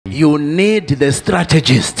You need the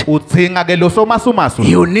strategist. udzinga ke lo somasumasu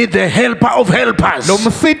You need the helper of helpers. lo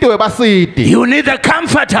msiti webasiti You need the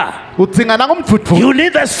comforter. udzinga nangumdvudvu You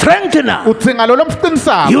need the strengthener. udzinga lo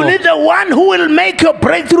lomqinisako You need the one who will make your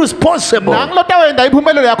breakthroughs possible. nangilotawenda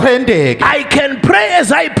imphumelo yakho yendeke I can pray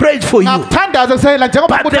as I prayed for you, ngakuthandaza kusayela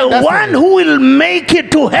njengoba but the one who will make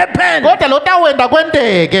it to happen kodwa lotawenda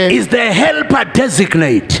kwendeke is the helper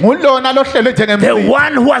designate. ngulona lohlelwe The njengemsiti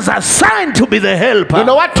one who was assigned to be the helper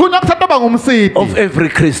lo wathunywa kusatoba ngumsiti of every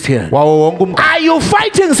Christian. wawo wonke umuntu Are you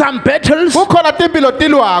fighting some battles? kukhona timpilo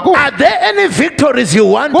tilwako Are there any victories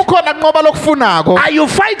you want? kukhona kunqoba lokufunako Are you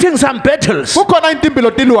fighting some battles? kukhona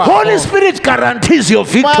intimpilo tilwako Holy Spirit guarantees your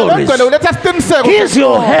victories. ngcwele uletha isiqiniseko He is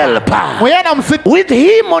your helper. nguyena msiti With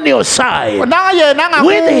him on your side, na yena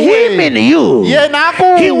with him in you, yena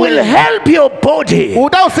he will help your body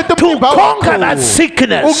utawusita to umtimba conquer that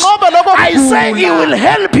sickness. I say he will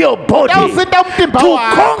help your body utawusita umtimba to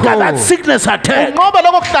conquer that sickness attack.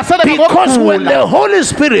 Because when the Holy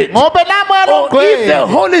Spirit, or if the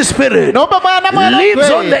Holy Spirit lives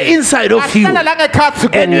on the inside of you,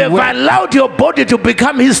 and you have allowed your body to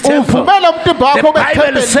become his temple, the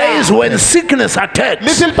Bible says when sickness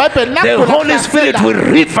attacks, the Holy Spirit will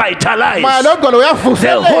revitalize.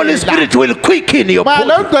 The Holy Spirit will quicken your body.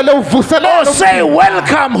 Oh, say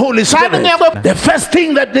welcome, Holy Spirit. The first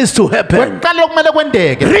thing that needs to happen,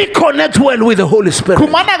 reconnect well with the Holy Spirit.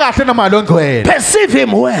 Perceive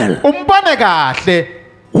him well. umbone kahle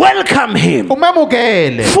Welcome him.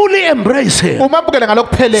 umemukele Fully embrace him. umemukele Say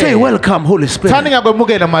ngalokuphelele welcome, Holy thani Spirit.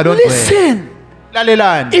 ngiyakwemukela malongcwele Listen,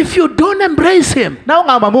 lalelani if you don't embrace him, na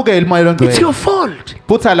ungamamukeli it's malongcwele your fault.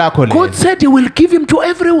 phutha lakho God le said he will give him to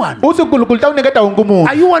everyone. uthi uNkulunkulu tawuniketa wonke Are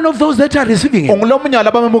umuntu you one of those that are receiving him? ungulomunyala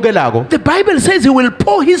abamemukelako The Bible says he will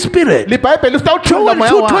pour his spirit, libhayibheli usitawuthula Joel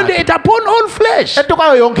moya wakhe 2:28, upon all flesh.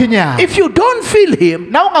 etukayo yonke inyama If you don't feel him,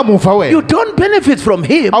 na ungamuva you wena don't benefit from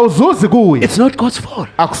him, awuzuzi kuye it's not God's fault.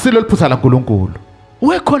 akusilo liphutha laNkulunkulu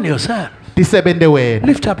Work on yourself. disebente wena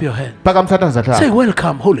Lift up your hand. phakamthatha Say zakho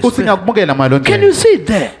welcome, Holy uthi Spirit. ngiyakubukela Can malongcwele you see it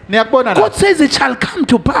there? niyakubona God says it shall come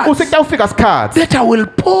to pass uthi kutawufika isikhathi that I will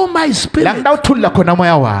pour my la spirit. ngitawuthulula khona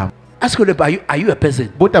moya wami Ask your neighbor, are you a person?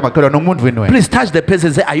 buda makhelwane umuntu wini wena Please touch the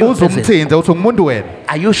person. Say, are you a person? uzumthinze uthi ungumuntu wena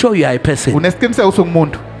Are you sure you are a person? unesiqiniseko uthi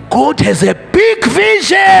ungumuntu God has a big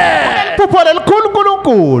vision. iphupho lelikhulu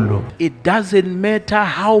uNkulunkulu It doesn't matter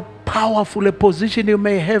how powerful a position you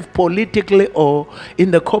may have politically or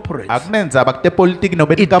in the corporate. akunenzaba kute politiki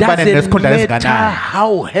nobe It tinkampani doesn't nesikhundla matter ezinganani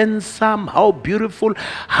how handsome, how beautiful,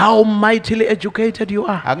 how mightily educated you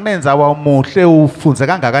are. akunenzaba umuhle ufunze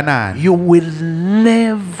kangakanani You will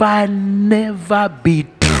never be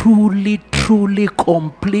truly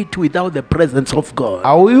complete without the presence of God.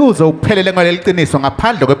 awuyuze ukuphelele ngaleli qiniso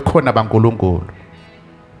ngaphandle kwebukhona baNkulunkulu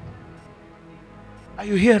Are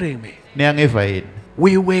you hearing me? niyangiva yini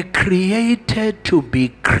We were created to be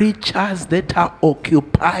creatures that are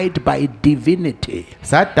occupied by divinity.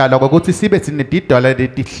 sadalwa ukuthi sibe sinedidwala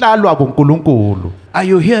letihlalwa kuNkulunkulu Are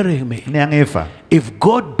you hearing me? niyangiva If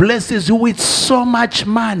God blesses you with so much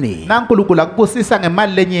money, na uNkulunkulu akubusisa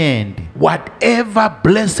ngemali lenyenti whatever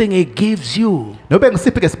blessing He gives you, nobe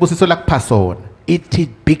ngisiphi ke sibusiso lakupha sona it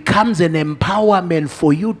becomes an empowerment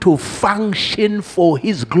for you to function for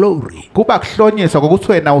His glory. kuba kuhlonyiswa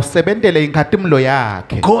ukuthi wena usebentele inkatimlo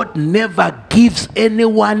yakhe God never gives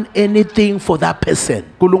anyone anything for that person.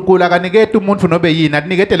 uNkulunkulu akaniketi umuntu nobe yini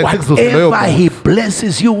akuniketele kuzuze loyo Whatever He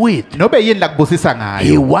blesses you with, nobe yini lakubusisa He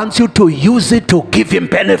ngayo wants you to use it to give Him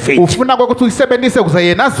benefit. ufuna ukuthi uyisebenzise ukuze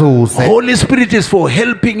yena azuze Holy Spirit is for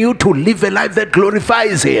helping you to live a life that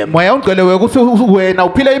glorifies Him. moya ungcwele ukuthi wena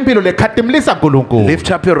uphile impilo lekhatimlisa uNkulunkulu Lift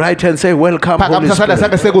up your right hand and say, welcome, Holy phakamisa sandla Spirit.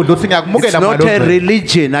 sakhe sekudla uthi It's ngiyakumukela not a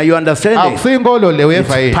religion. Are you understanding? akusiyinkolo le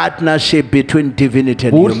uyeva It's yini partnership between divinity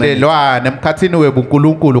and humanity. udlelwane emkhathini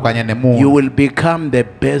webuNkulunkulu kanye You nemuntu will become the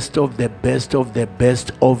best of the best of the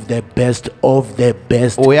best of the best of the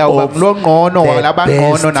best uyawuba of ngilongqono the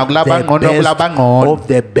walabangqono best, nakulabangqono the best kulabangqono of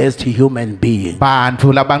the best human being.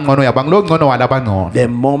 bantu labangqono uyaba ngilongqono walabangqono The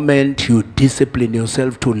moment you discipline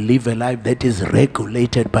yourself to live a life that is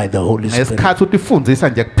regulated by the Holy Spirit, ngesikhathi uthi fundzisa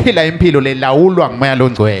nje kuphila impilo lelawulwa ngumoya you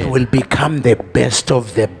longcwele will become the best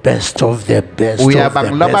of the best of the best Uyaba of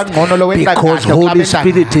the ngilabangqono lo best, wenza because kahle Holy uklabe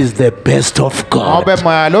Spirit is the best of God. ngobe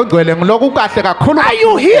moya longcwele ngiloku kahle kakhulu Are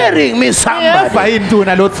you hearing me, yeva somebody? yini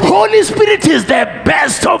nduna lothi Holy Spirit is the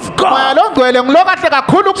best of moya God. longcwele ngilo kahle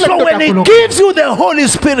kakhulu kule So ndoda when He kakhulu gives you the Holy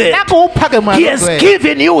Spirit, nakho uphake moya He has longcwele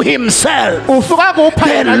given you Himself. usuka kupha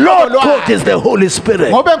The Lord God is the Holy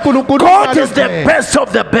Spirit. ngobe uNkulunkulu God is the best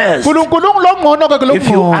of the best. uNkulunkulu ngilo If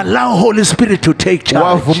you allow Holy Spirit to take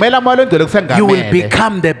charge, you will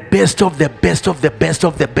become the best of the best of the best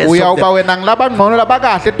of the best of the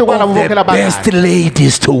best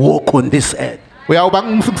ladies to walk on this earth.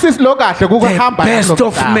 The best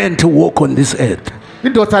of men to walk on this earth.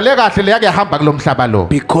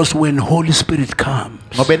 Because when Holy Spirit comes,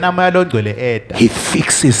 He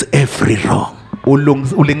fixes every wrong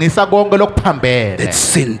that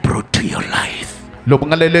sin brought to your life.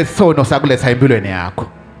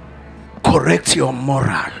 Corrects your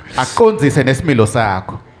moral.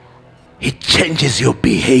 He changes your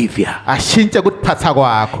behavior.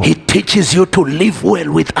 He teaches you to live well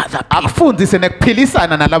with other people.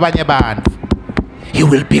 You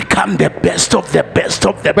will become the best of the best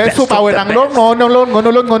of the best of the best.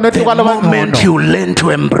 The moment you learn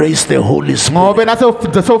to embrace the Holy Spirit,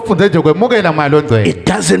 it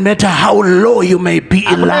doesn't matter how low you may be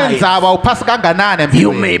in life.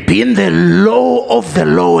 You may be in the low of the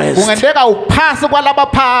lowest.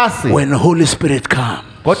 When Holy Spirit comes,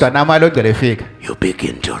 you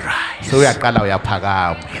begin to rise.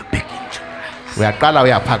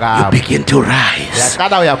 You begin to rise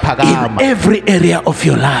in every area of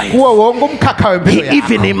your life. He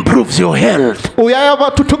even improves your health.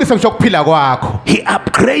 He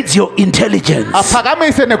upgrades your intelligence.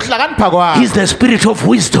 He's the spirit of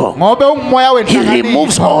wisdom. He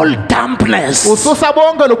removes all dampness.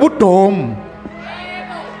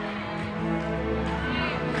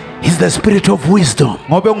 He's the spirit of wisdom.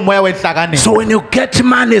 So when you get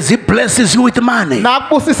money, He blesses you with money.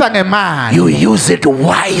 You use it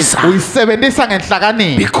wiser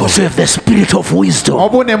because you have the spirit of wisdom.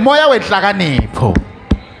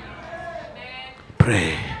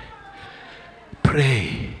 Pray.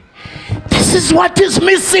 Pray. This is what is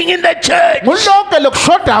missing in the church.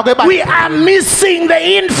 We are missing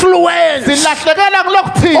the influence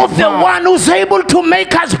of the one who's able to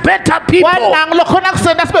make us better people.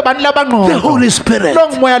 The Holy Spirit.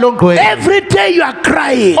 Every day you are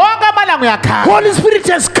crying. Holy Spirit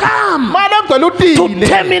has come to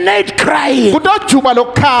terminate crying.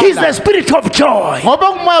 He's the spirit of joy,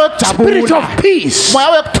 spirit of peace.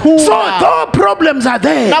 So though problems are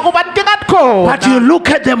there, but you look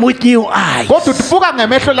at them with new eyes.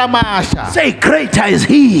 Say, greater is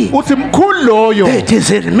He that is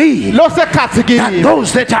in me than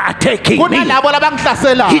those that are attacking me.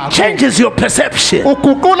 He changes your perception.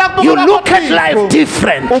 You look at life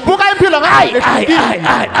different.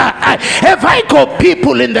 Have I got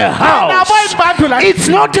people in the house? It's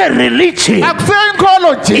not a religion.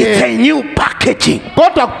 It's a new packaging.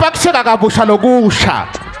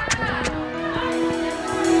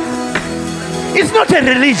 It's not a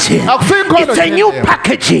religion. It's a new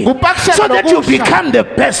packaging. So that you become the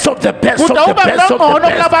best of the best of the best of the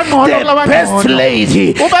best. The best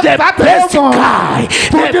lady, the best guy,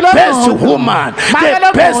 the best woman,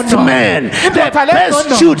 the best man, the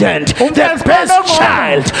best student, the best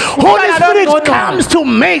child. Holy Spirit comes to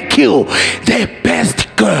make you the best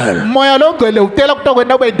girl.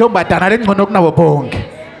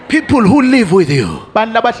 People who live with you,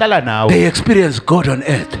 they experience God on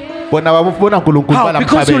earth. How?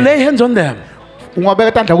 Because you lay hands on them.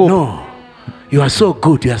 No. You are so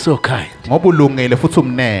good. You are so kind.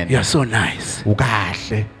 You are so nice.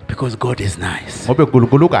 Because God is nice.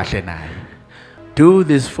 Do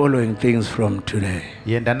these following things from today.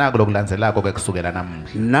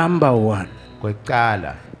 Number one,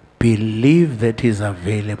 believe that He's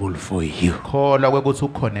available for you.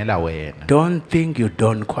 Don't think you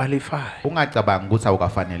don't qualify.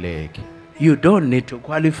 You don't need to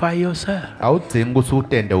qualify yourself.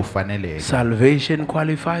 Salvation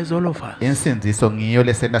qualifies all of us.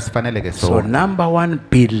 So number one,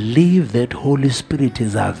 believe that Holy Spirit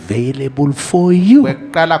is available for you.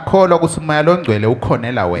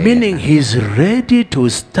 Meaning He's ready to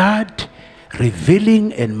start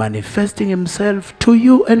revealing and manifesting Himself to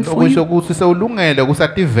you and for you.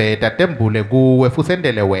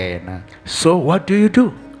 So what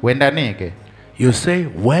do? You say,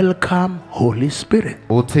 welcome, Holy Spirit.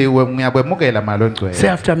 Say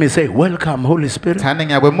after me, say, welcome, Holy Spirit.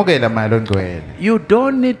 You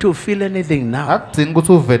don't need to feel anything now.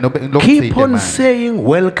 Keep on saying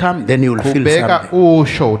welcome, then you'll feel something.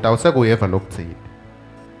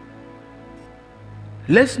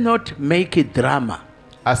 Let's not make it drama.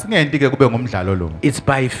 It's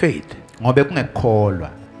by faith.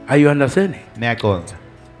 Are you understanding?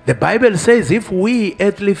 The Bible says if we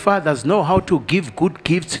earthly fathers know how to give good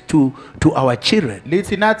gifts to our children,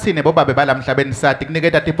 lithi nathi nebobabe balamhlabeni sathi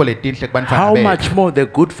kuniketa tipho letinhle kubantwana how bethu. much more the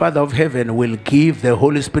good Father of heaven will give the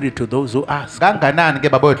Holy Spirit to those who ask. Kanganani ke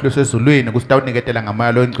baba wethu losezulwini kusitawuniketela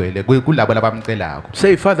ngamoya longcwele kulabo labamcelako.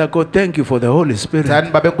 Say, Father God, thank you for the Holy Spirit. Thani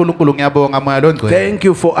babe uNkulunkulu ngiyabonga moya longcwele. Thank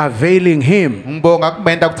you for availing him Ngibonga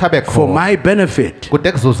kumenda kuthabe for khona. my benefit.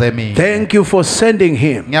 Kude kuzuze mina. Thank you for sending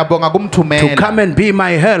him Ngiyabonga to kumthumela. come and be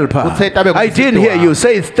my helper. I didn't hear you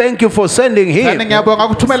say thank you for sending him Thani ngiyabonga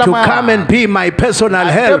kuthumela to come and be my personal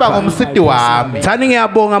helper. ngumsiti wami. Thani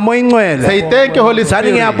ngiyabonga moya ingcwele. Say thank you Holy Thani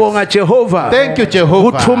Spirit. ngiyabonga Jehovah. Thank you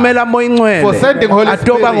Jehovah. Uthumela moya ingcwele. For sending Holy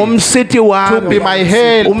Atoba Spirit ngumsiti to wami. be my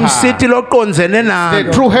helper. Umsiti loqonzene nami.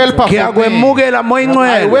 The true helper for me. Ngiyakwemukela moya I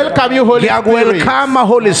ingcwele. welcome you Holy Spirit. Ngiyakwelcome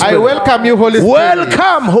Holy I Spirit. welcome you Holy Spirit.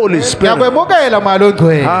 Welcome Holy Spirit. Ngiyakwemukela moya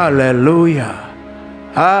longcwele. Hallelujah.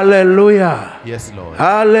 Hallelujah. Yes Lord.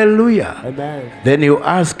 Hallelujah. Amen. Then you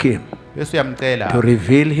ask him Yesu yamcela to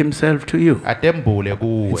reveal himself to you. atembule It's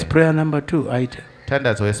kuwe. prayer number 2 item.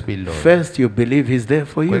 Thandazo yesibili Lord. First, you believe he's there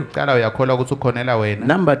for you. Kwekuqala uyakholwa ukuthi ukhonela wena.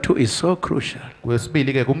 Number 2 is so crucial.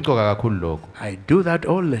 Kwesibili ke kumcoka kakhulu lokho. I do that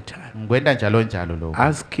all the time. Ngikwenta njalo njalo lokho.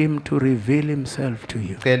 Ask him to reveal himself to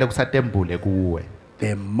you. Cela kusatembule kuwe.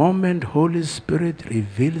 The moment Holy Spirit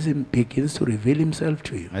begins to reveal himself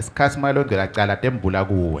to you, Ngesikhathi moya longcwele aqala atembula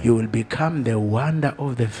kuwe. you will become the wonder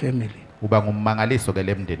of the family. Uba ngummangaliso ke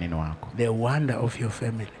lemndenini wakho. The wonder of your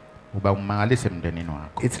family. Uba ngummangaliso emndenini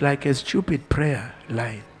wakho. It's like a stupid prayer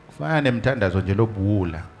line, Kufana nemthandazo nje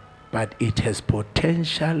lobuwula. but it has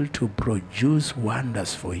potential to produce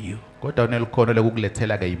wonders for you. Kodwa unelikhono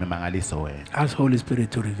lokukulethela ke imimangaliso wena. Ask Holy Spirit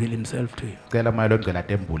to reveal himself to you. Cela moya longcwele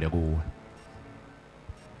atembule kuwe.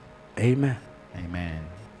 Amen. Amen.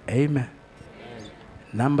 Amen.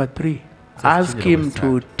 Number 3, ask him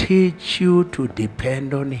to teach you to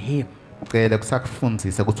depend on him. Cela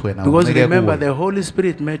kusakufundzise ukuthi wena Because uncike remember, kuwe. the Holy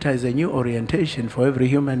Spirit matter is a new orientation for every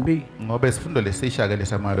human being. Ngoba isifundo lesisha ke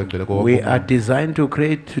lesamoya longcwele kuwo We wonke are umuntu. designed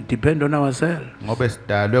to depend on ourselves. Ngoba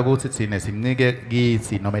sidalwe ukuthi thina sincike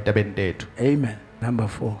kithi noma etabeni tethu. Amen. Number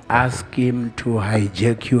 4, ask him to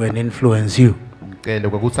hijack you and influence you. Ngicela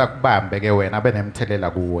ukuthi akubambe ke wena abe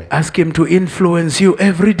nemthelela kuwe. Ask him to influence you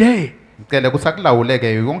every day. Ngicela ukuthi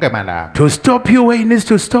akulawuleke yonke malanga. To stop you where he needs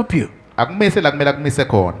to stop you. Akumise la kumele akumise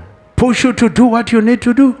khona. Push you to do what you need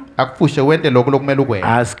to do. Akufushe wente lokho lokumele ukwenze.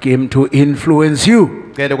 Ask him to influence you.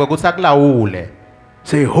 Ngicela ukuthi akulawule.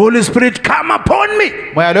 Say, Holy Spirit, come upon me.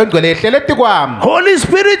 Moya longcwele ehlele etikwami. Holy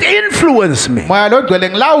Spirit, influence me. Moya longcwele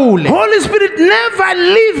ngilawule. Holy Spirit, never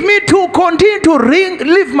leave me to continue to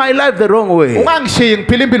live my life the wrong way. Ungangishiyi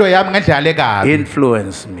ngiphila impilo yami ngendlela ekabi.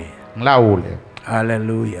 Influence me. Ngilawule.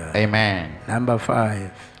 Hallelujah. Amen. Number 5,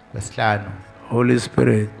 Wesihlanu. Holy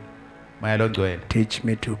Spirit, Moya longcwele teach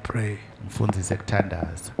me to pray. mfundise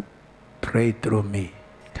kuthandaza. Pray through me.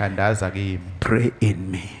 Thandaza kimi. Pray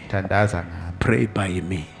in me. Thandaza ngami. Pray by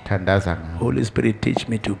me. Thandaza ngami. Holy Spirit, teach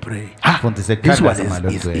me to pray. Mfundise This one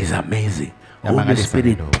kuthandaza is amazing. Holy Yamangalisa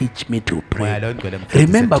Spirit, lo. teach me to Moya pray. longcwele mfundise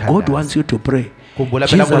Remember, God kuthandaza. wants you to pray. Khumbula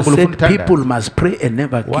phela Jesus uNkulunkulu ufuna said people ukuthandaza. must pray and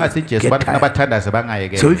never Wathi get Jesu bantu tired. nabathandaze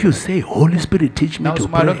bangayekeli. So if you say, Holy Spirit, teach me Nawu to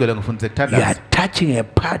Moya pray, longcwele ngifundise you are kuthandaza. touching a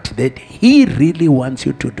part that He really wants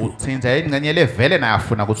you to do. Tsinza ingcenye levele naye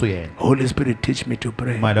afuna ukuthi uyena. Holy Spirit, teach me to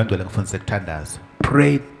pray. Moya longcwele ngifundise kuthandaza.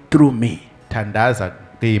 Pray through me. Thandaza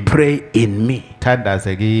kimi. Pray in me.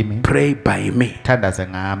 Thandaze kimi. Pray by me. Thandaze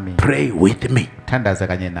ngami. Pray with me. Thandaze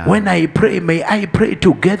kanye nawe. When I pray, may I pray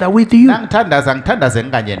together with you. Nangithandaza ngithandaze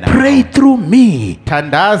ngikanye nawe. Pray through me.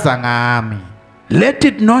 Thandaza ngami. Let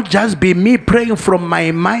it not just be me praying from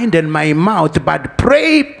my mind and my mouth, but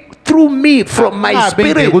pray through me from my Ungabi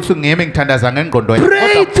nje spirit. ukuthi ngimi ngithandaza ngengqondo yami.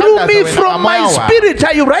 Pray Kodwa through uthandaze me wena from my ngamoya wami. spirit.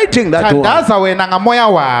 Are you writing that one? Thandaza wena ngamoya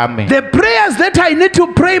wami. The prayers that I need to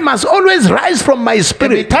pray must always rise from my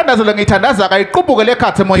spirit. Imithandazo lengiyithandaza kayiqubuke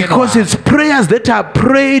lekhathi emoyeni Because wami. it's prayers that are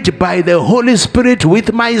prayed by the Holy Spirit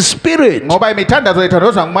with my spirit. Ngoba imithandazo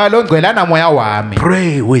ithandazwa ngumoya longcwele namoya wami.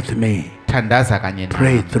 Pray with me. Thandaza kanye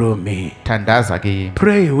Pray nami. through me. Thandaza kimi.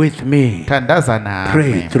 Pray with me. Thandaza nami.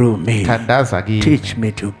 Pray through me. Thandaza kimi. Teach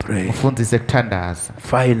me to pray. Mfundise kuthandaza.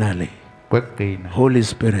 Finally, Kwekugcina. Holy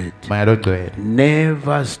Spirit, Moya longcwele.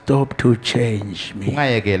 never stop to change me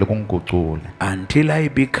Ungayekeli ukungigucula. until I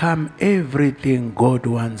become everything God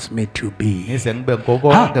wants me to be. Ngize ngibe konke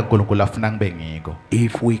uNkulunkulu afuna ngibe ngiko.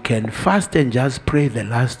 If we can fast and just pray the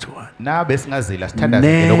last one, Nabe singazila sithandaze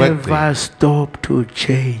nje lokwekugcina. never stop to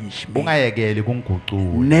change me. Ungayekeli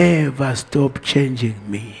ukungigucula. Never stop changing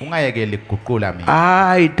me. Ungayekeli ukuguqula mina.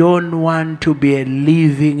 I don't want to be a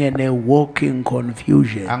living and a walking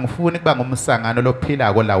confusion. Angifuni kuba ngumsangano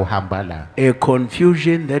lophilako la uhamba la. A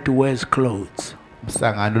confusion that wears clothes.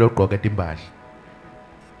 Umsangano logqoke timpahla.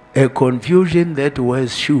 A confusion that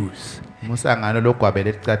wears shoes. Umsangano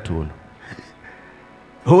logwabele ticathulo.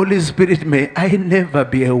 Holy Spirit, may I never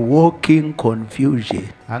be a walking confusion.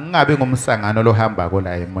 Angabe ngumsangano lohamba ko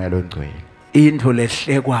la emoya longcwele. Into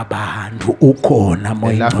lehlekwa abantu ukhona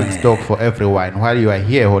moya. A laughing stock for everyone while you are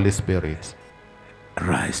here, Holy Spirit.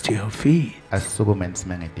 Rise to your feet. Asisukume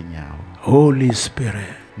nisime ngetinyawo. Holy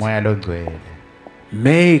Spirit, Moya longcwele.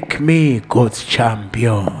 make me God's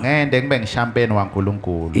champion Ngende ngibe ngishampiyoni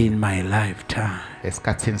waNkulunkulu in my lifetime.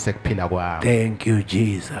 esikhathini sekuphila kwami. Thank you,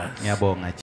 Jesus. Ngiyabonga